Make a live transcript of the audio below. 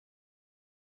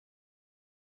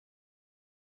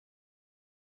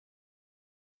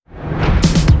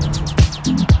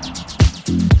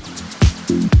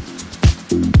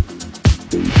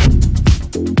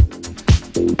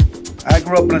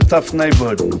grew up in a tough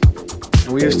neighborhood.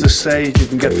 We used to say you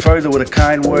can get further with a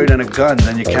kind word and a gun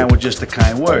than you can with just a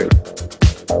kind word.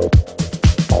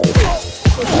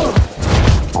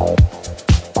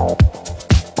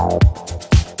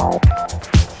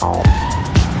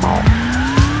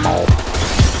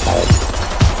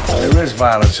 There is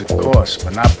violence, of course,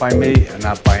 but not by me and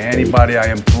not by anybody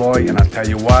I employ, and I'll tell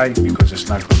you why, because it's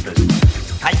not good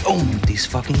business. I own this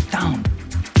fucking town.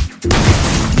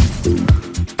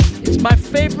 It's my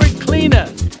favorite cleaner.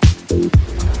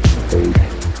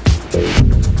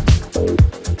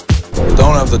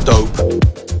 Don't have the dope.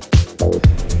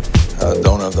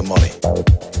 Don't have the money.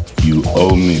 You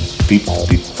owe me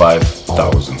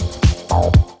 55,000.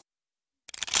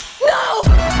 No!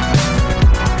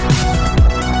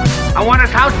 I want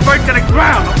his house burnt to the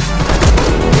ground.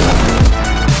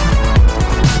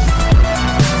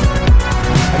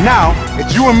 And now,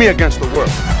 it's you and me against the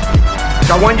world.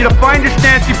 So I want you to find this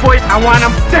Nancy boy. I want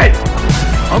him dead.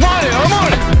 I'm on it, I'm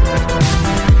on it!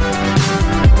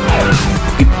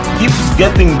 It keeps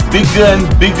getting bigger and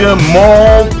bigger,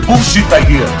 more bullshit I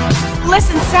hear.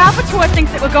 Listen, Salvatore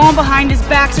thinks that we're going behind his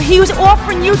back, so he was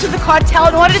offering you to the cartel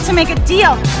in order to make a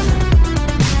deal.